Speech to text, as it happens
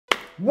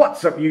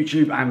What's up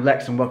YouTube, I'm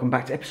Lex and welcome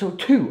back to episode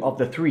 2 of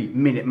the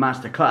 3-minute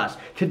masterclass.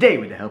 Today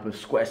with the help of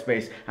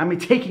Squarespace, I'm going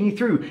to be taking you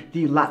through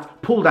the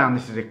lat pull down.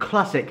 This is a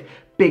classic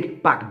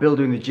big back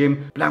builder in the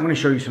gym, but I'm going to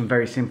show you some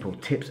very simple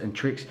tips and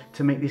tricks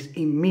to make this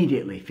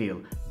immediately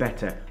feel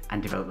better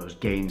and develop those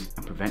gains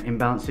and prevent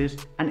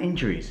imbalances and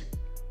injuries.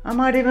 I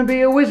might even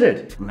be a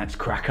wizard. Let's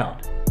crack on.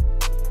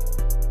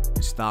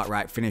 Start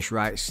right, finish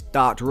right,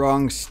 start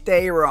wrong,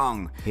 stay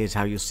wrong. Here's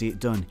how you'll see it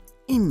done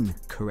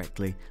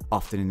incorrectly,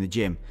 often in the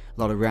gym.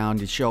 A lot of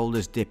rounded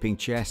shoulders, dipping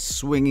chest,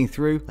 swinging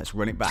through. Let's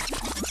run it back.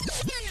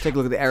 Take a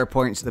look at the error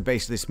points at the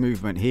base of this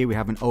movement. Here we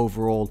have an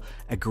overall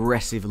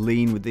aggressive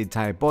lean with the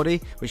entire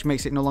body, which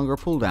makes it no longer a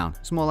pull down.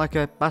 It's more like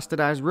a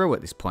bastardized row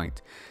at this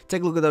point.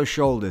 Take a look at those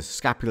shoulders.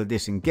 Scapula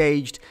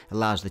disengaged,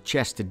 allows the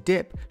chest to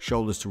dip,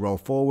 shoulders to roll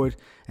forward,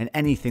 and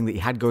anything that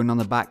you had going on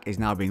the back is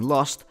now being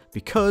lost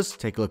because,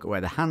 take a look at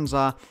where the hands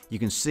are, you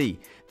can see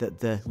that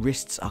the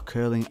wrists are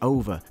curling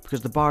over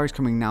because the bar is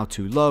coming now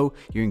too low.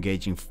 You're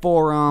engaging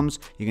forearms,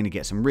 you're going to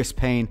get some wrist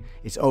pain.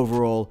 It's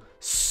overall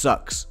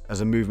sucks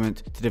as a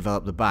movement to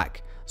develop the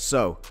back.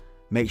 So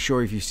make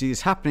sure if you see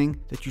this happening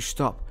that you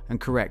stop and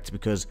correct,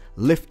 because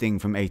lifting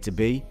from A to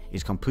B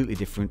is completely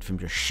different from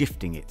just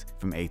shifting it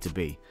from A to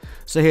B.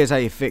 So here's how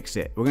you fix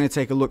it. We're going to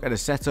take a look at a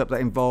setup that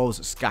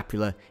involves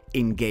scapular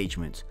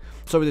engagement.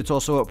 So with the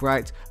torso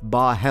upright,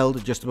 bar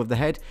held just above the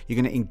head,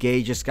 you're going to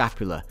engage your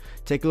scapula.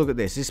 Take a look at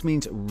this. This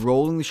means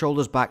rolling the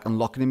shoulders back and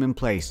locking them in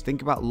place.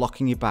 Think about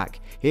locking your back.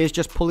 Here's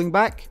just pulling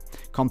back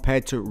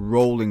compared to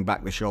rolling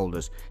back the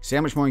shoulders. See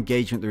how much more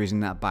engagement there is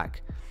in that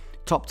back.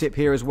 Top tip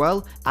here as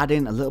well, add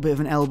in a little bit of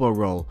an elbow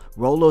roll.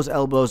 Roll those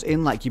elbows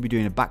in like you'd be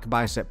doing a back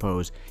bicep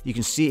pose. You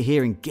can see it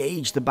here,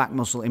 engage the back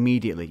muscle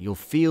immediately. You'll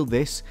feel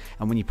this,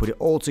 and when you put it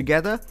all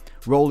together,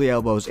 roll the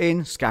elbows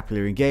in,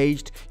 scapula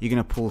engaged, you're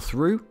going to pull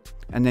through,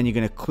 and then you're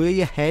going to clear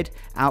your head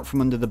out from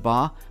under the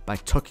bar by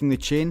tucking the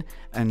chin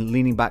and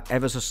leaning back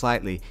ever so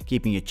slightly,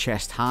 keeping your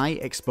chest high,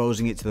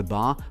 exposing it to the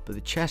bar, but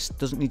the chest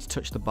doesn't need to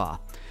touch the bar.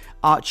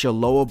 Arch your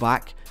lower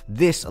back.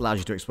 This allows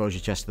you to expose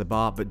your chest to the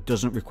bar, but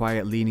doesn't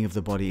require leaning of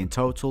the body in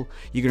total.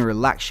 You're going to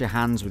relax your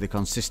hands with a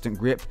consistent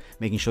grip,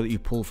 making sure that you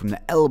pull from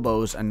the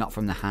elbows and not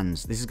from the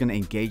hands. This is going to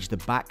engage the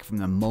back from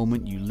the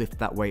moment you lift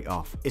that weight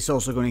off. It's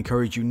also going to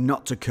encourage you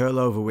not to curl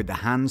over with the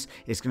hands.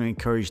 It's going to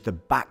encourage the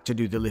back to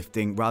do the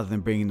lifting rather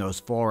than bringing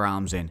those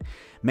forearms in.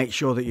 Make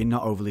sure that you're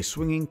not overly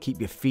swinging, keep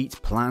your feet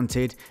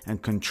planted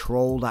and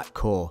control that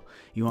core.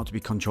 You want to be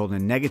controlling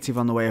the negative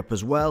on the way up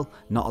as well,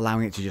 not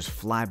allowing it to just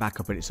fly back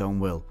up at its own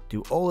will.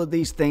 Do all of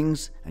these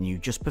things and you've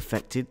just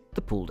perfected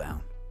the pull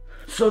down.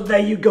 So there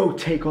you go,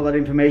 take all that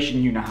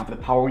information, you now have the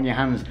power in your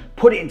hands,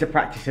 put it into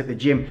practice at the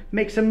gym,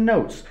 make some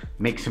notes,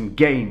 make some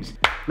gains.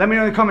 Let me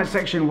know in the comment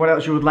section what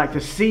else you would like to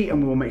see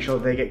and we will make sure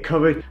they get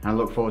covered, and I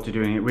look forward to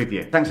doing it with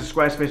you. Thanks to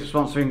Squarespace for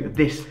sponsoring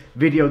this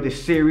video,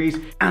 this series,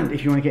 and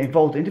if you want to get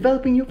involved in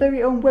developing your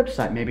very own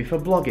website, maybe for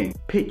blogging,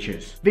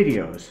 pictures,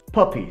 videos,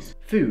 puppies,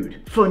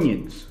 food,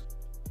 Funyuns,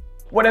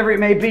 whatever it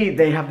may be,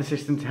 they have the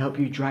system to help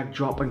you drag,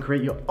 drop and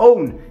create your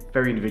own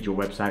very individual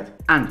website.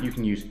 And you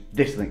can use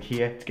this link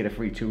here to get a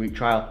free 2-week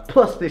trial,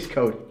 plus this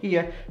code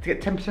here to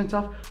get 10%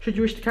 off should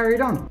you wish to carry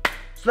it on.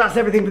 So that's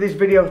everything for this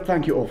video.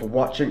 Thank you all for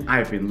watching.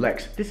 I've been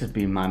Lex. This has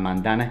been my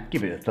man Dana.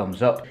 Give it a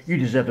thumbs up. You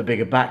deserve a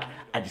bigger back.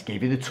 I just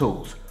gave you the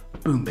tools.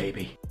 Boom,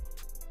 baby.